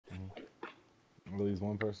At least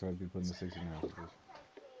one person had to be put in the 69 position.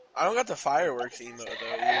 I don't got the fireworks emote though,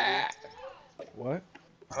 Yeti. What?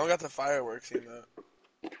 I don't got the fireworks emote.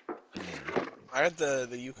 I got the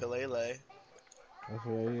ukulele. That's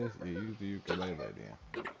what it is? Yeah, use the ukulele then.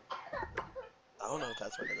 I don't know if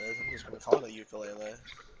that's what it is. I'm just gonna call it a ukulele.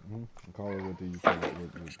 Call it with the ukulele,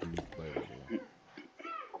 with the ukulele then.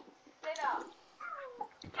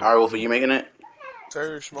 Alright, Wolf, are you making it?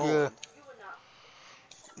 Sir Schmoll. Yeah.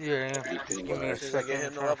 Yeah. Okay, Give me a As soon as I get second. I'm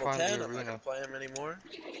him to trying to level find 10, the I'm not gonna arena. play him anymore.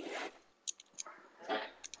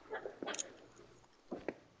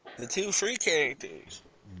 The two free characters.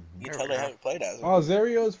 You There tell we they go. haven't played as them. Oh,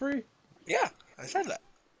 Zario's free? Yeah, I said that.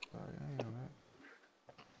 Oh, yeah, I know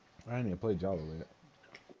that. I ain't even played Java yet.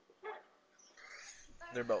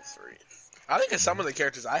 They're both free. I think some of the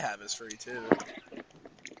characters I have is free too.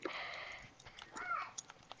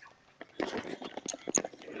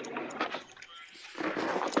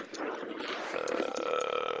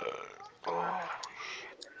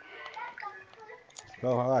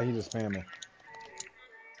 Oh, hi, he's just spamming.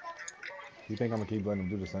 You think I'm gonna keep letting him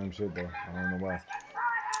do the same shit though? I don't know why.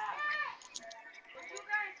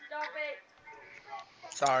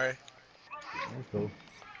 Sorry. That's cool.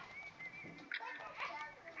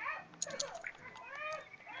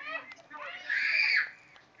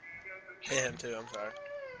 Hit him too, I'm sorry.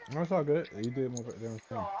 No, it's all good. You did more than him.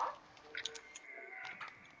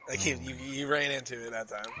 You ran into it that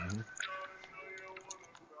time.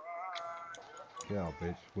 Get out,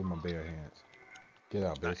 bitch, with my bare hands. Get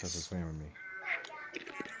out, bitch. That's what's spamming me.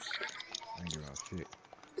 I ain't giving out shit.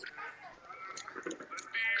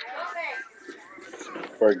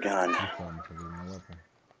 For a gun. You told me to leave my weapon.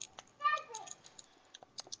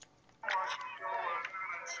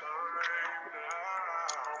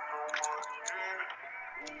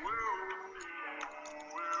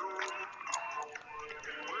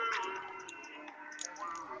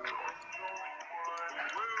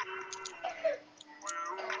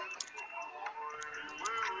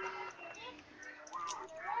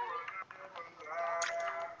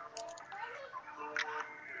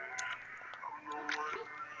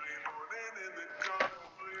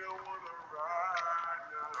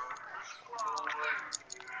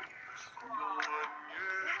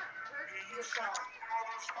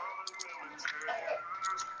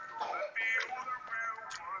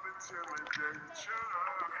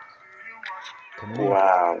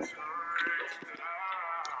 Wow.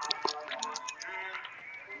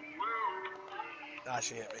 Ah,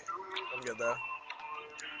 she hit me. I'm good though.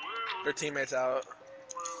 Her teammate's out.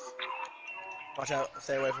 Watch out.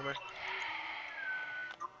 Stay away from her.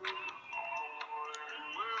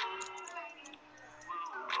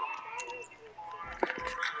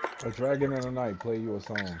 A dragon in the night play you a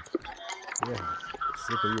song. Yes.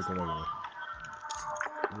 With the ukulele.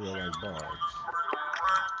 We are like bards.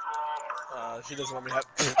 She doesn't want me to have.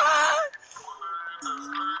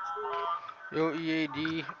 Yo,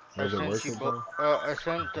 EAD. Was it worth it though? I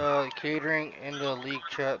sent catering in the league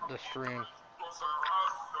chat the stream.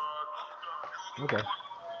 Okay.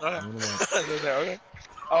 Okay. Okay.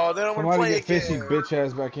 Oh, they don't want to Somebody play get fishy again. bitch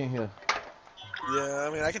ass back in here. Yeah,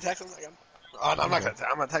 I mean, I can text him. Oh, no, I'm not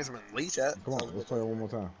gonna text him in league chat. Come on, let's play it one more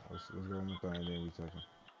time. Let's go one more time and then we text him.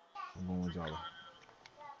 I'm going with Java.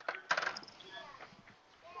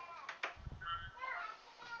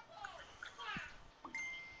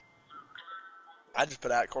 I just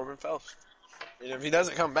put out Corbin Phelps. And if he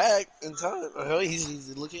doesn't come back in time,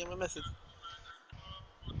 he's looking at my message.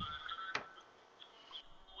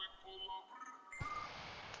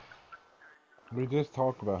 We just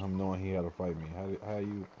talked about him knowing he had to fight me. How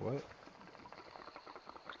you, what?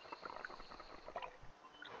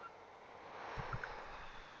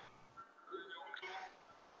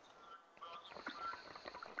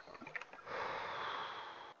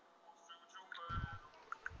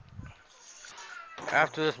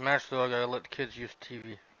 After this match, though, I gotta let the kids use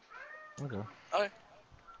TV. Okay. Okay.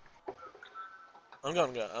 I'm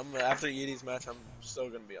gonna go. After Yeti's match, I'm still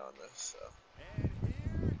gonna be on this. So.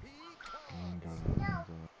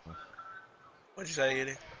 What'd you say,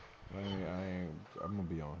 Yeti? I'm gonna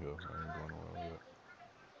be on here. I ain't going nowhere yet.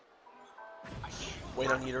 Wait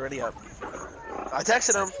on you to ready up. I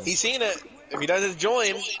texted him. He's seen it. If he doesn't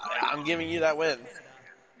join, I'm giving you that win.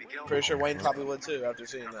 Pretty sure Wayne probably would too after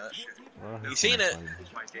seeing that. He's seen it. I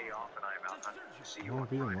want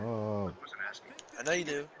to beat him up. I know you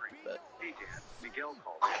do, but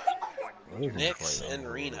Knicks and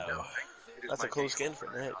Reno. That's a cool skin for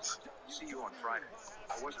Knicks. See you on Friday.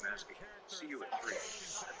 I wasn't asking. See you at 3. I'm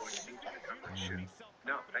going to need you to come to the ship.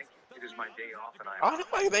 No, thank you. It is my day off and I don't know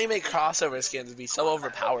why they make crossover skins be so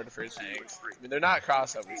overpowered for things. I mean, they're not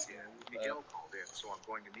crossover skins. so I'm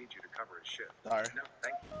going to need you to cover his shift. Sorry. No,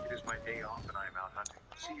 thank you. It is my day off and I am out hunting.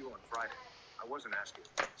 See you on Friday. I wasn't asking.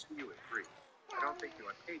 See you at 3. I don't think you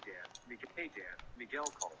want. Hey Dan, Miguel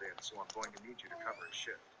called in, so I'm going to need you to cover his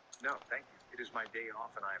shift. No, thank you. It is my day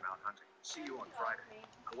off and I am out hunting. See you on Friday.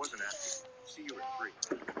 I wasn't asking. See you at 3.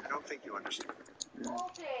 I don't think you understand. He has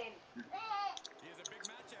a big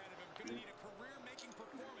match ahead of him. Gonna need a career-making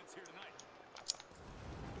performance here tonight.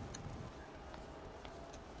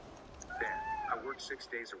 Dan, I work 6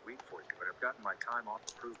 days a week for you, but I've gotten my time off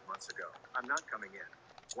approved months ago. I'm not coming in.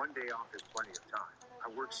 1 day off is plenty of time. I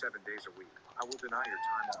work 7 days a week. I will deny your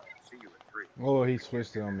time off and see you at 3. Oh, he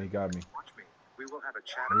switched it on me. He got me. Watch me. We will have a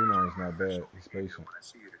chat. You know it's not bad. He's patient. When I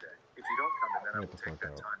see you today. If you don't come in, then I Get will the take fuck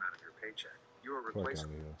that out. time out of your paycheck. You are Fuck out of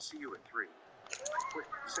replaceable. here. See you at 3. I quit.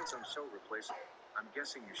 Since I'm so replaceable, I'm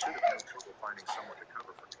guessing you should have no trouble finding someone to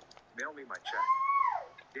cover for me. Mail me my check.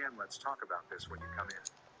 Dan, let's talk about this when you come in.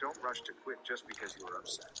 Don't rush to quit just because you are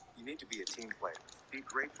upset. You need to be a team player. Be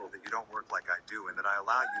grateful that you don't work like I do and that I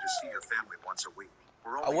allow you to see your family once a week.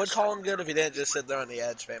 We're I only would a call him small good if he didn't just sit there on the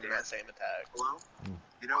edge spamming that same attack. Hello?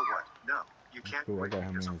 You know what? No, you can't Cool, I quit got him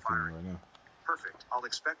in because his I'm team firing. right now. Perfect. I'll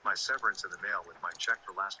expect my severance in the mail with my check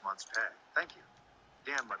for last month's pay. Thank you.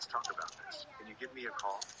 Dan, let's talk about this. Can you give me a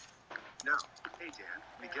call? No. Hey, Dan.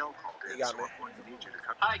 Miguel called in, You got so me. I'm going to need you to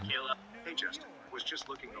come. Hi, Caleb. Hey, Justin. Was just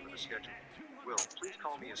looking over the schedule. Will, please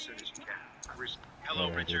call me as soon as you can.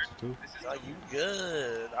 Hello, Richard. Too. Oh, you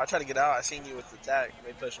good. I tried to get out. I seen you with the attack.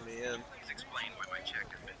 They pushing me in. Please explain why my check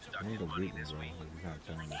has been I need deducted to money beat me, this bro. week. He's not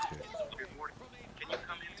telling me shit. Good morning. Can you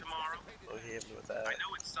come in tomorrow? Oh, he hit me with that. I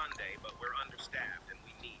know it's Sunday, but we're understaffed and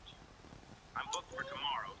we need you. I'm booked for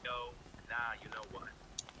tomorrow. Yo, nah, you know what?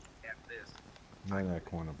 F this. Not in that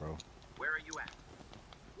corner, bro. Where are you at?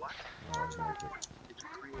 What? Oh, exactly. Did you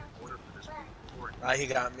create an order for this week? Or He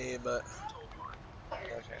got me, but told Mark?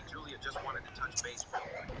 okay. Julia just wanted to touch base with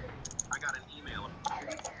you. I got an email.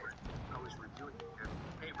 I was reviewing it. And,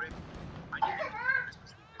 hey, Rick, I need to get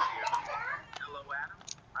Christmas week this year. Hello, Adam.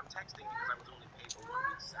 I'm texting because I was only paid for 1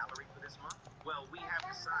 week's salary for this month. Well, we have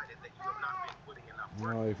decided that you have not been putting enough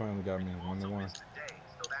work. No, he finally got me You 1 to also 1. missed a day,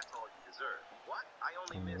 so that's all you deserve. What? I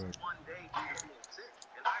only missed Right. 1 day due to being sick,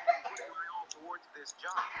 and I've been putting my all towards this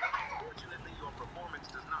job. Unfortunately, your performance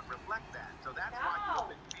does not reflect that, so that's why you have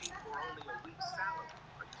been paid for only a week's salary.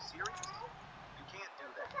 Are you serious? You can't do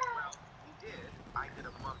that. Well, he did. I did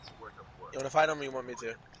a month's worth of work. You want to fight him or you want me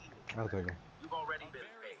to? I'll take him. You've already been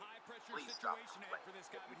paid. Please stop complaining.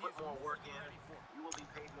 If you put more work in, you will be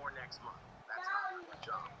paid more next month. That's not how your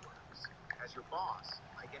job works. As your boss,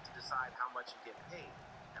 I get to decide how much you get paid,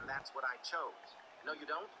 and that's what I chose. No, you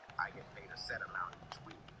don't. I get paid a set amount each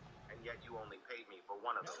week, and yet you only paid me for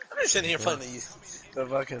one of those. I'm just sitting here playing the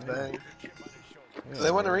fucking thing. Yeah, So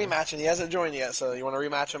they want a bro. rematch, and he hasn't joined yet. So you want to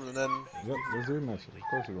rematch him, and then Yep, let's rematch it. Of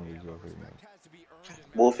course we're going to do a rematch.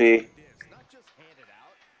 Wolfie.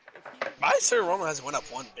 my Sir Romo has went up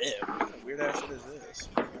 1 bit. What kind of weird ass shit is this?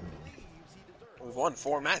 We've won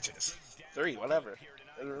 4 matches, 3, whatever.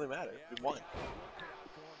 Doesn't really matter. We won.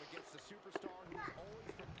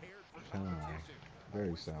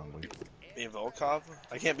 Very soundly. Me and Volkov?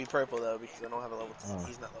 I can't be purple though because I don't have a level 10.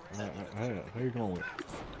 He's not level 10. How you going with?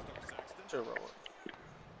 Sure, Romo.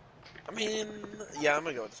 I mean, yeah, I'm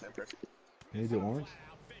gonna go with the same person. Can you do orange?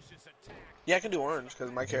 Yeah, I can do orange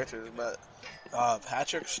because my character is, but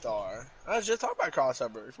Patrick Star. I was just talking about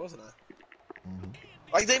crossovers, wasn't I? Mm-hmm.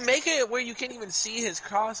 Like they make it where you can't even see his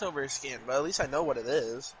crossover skin, but at least I know what it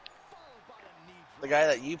is. The guy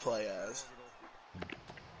that you play as.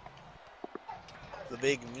 The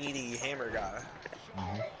big meaty hammer guy.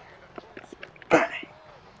 Mm-hmm. I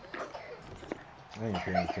ain't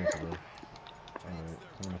paying attention, bro. Alright,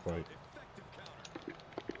 time to fight.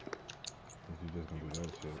 If you just gonna do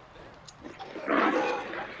that shit.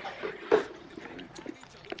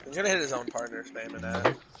 He's gonna hit his own partner spamming that.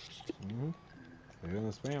 Mm-hmm. They're gonna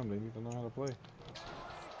spam, they need to know how to play.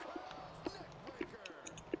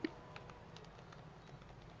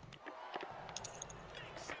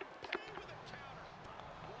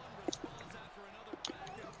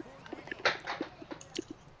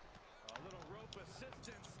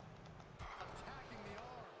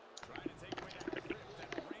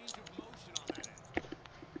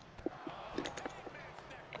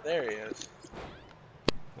 There he is.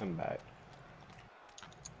 I'm back.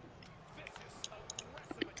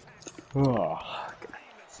 Oh,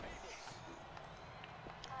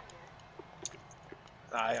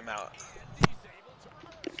 I am out.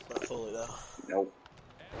 Not fully though. Nope.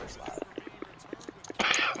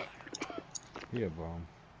 he a bomb.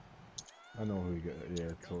 I know who he got. Yeah,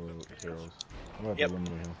 Toro Zeros. I'm about Yep. to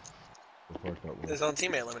eliminate him. The fucked up one. His own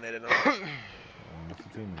teammate eliminated him.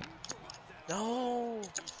 That's your teammate. No.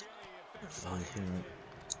 That's your teammate.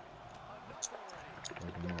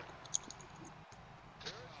 Fuck him up.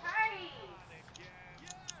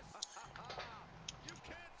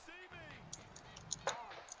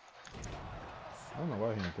 I don't know why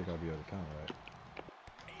he didn't think I'd be able to counter that.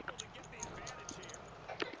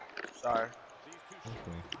 Sorry.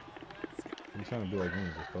 Okay. I'm trying to be like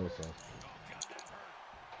Wings, just close up.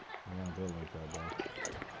 I'm not built like that, bro.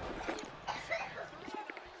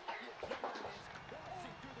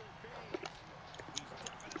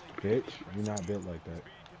 Bitch, you're not built like that.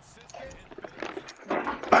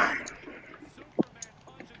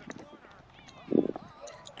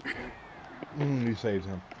 You saved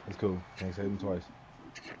him. That's cool. Can't save him twice.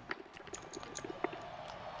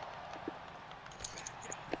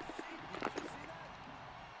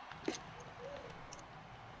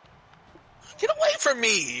 Get away from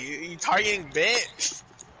me, you targeting bitch.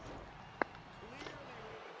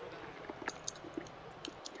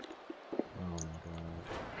 Oh my god.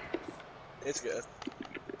 It's good.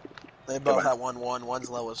 They both have 1-1. One's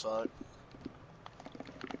low as fuck.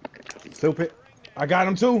 Stupid. I got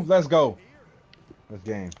him too. Let's go. Let's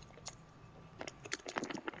game.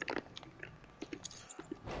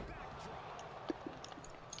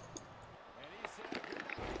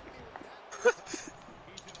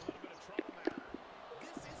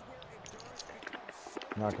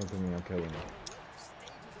 Not come to me, I'm killing you.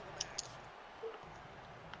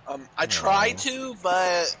 I tried to,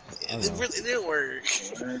 but it didn't work.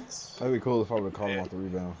 That'd be cool if I would call him off the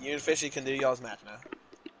rebound. You and Fishy can do y'all's match now.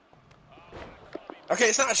 Okay,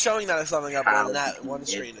 it's not showing that it's something up on that one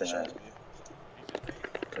screen it shows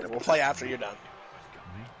me. We'll play after you're done.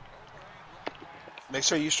 Make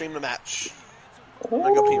sure you stream the match. I'm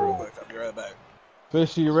gonna go pee real quick. I'll be right back.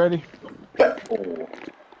 Fishy, you ready? Oh.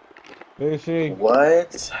 Fishy.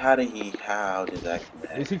 What? How did that come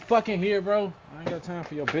back? Is he fucking here, bro? I ain't got time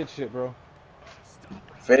for your bitch shit, bro.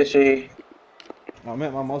 Fishy. I'm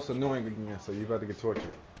at my most annoying again, so you about to get tortured.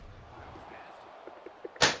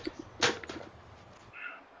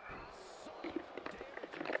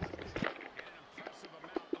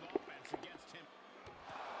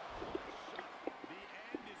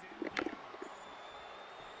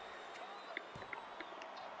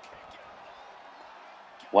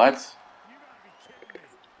 What?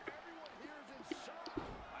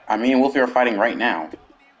 I mean, Wolfie are fighting right now.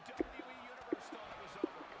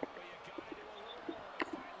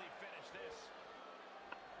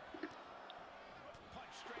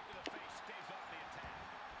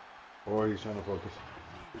 Or he's trying to focus.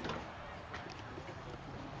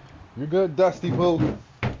 You're good, Dusty Poo. You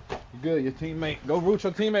good, your teammate. Go root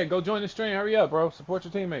your teammate. Go join the stream. Hurry up, bro. Support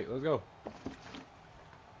your teammate. Let's go.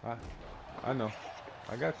 I know.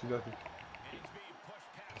 I got you, Dusty.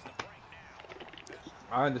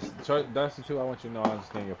 I understand. Dusty too. I want you to know I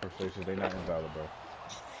understand your frustrations. They're not invalid, bro.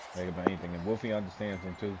 They about anything, and Wolfie understands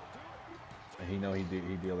them too. And he know he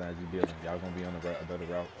dealing as he dealing. Y'all gonna be on a better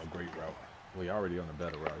route, a great route. Well, you already on a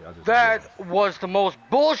better route. Y'all just That was the most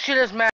bullshitest match.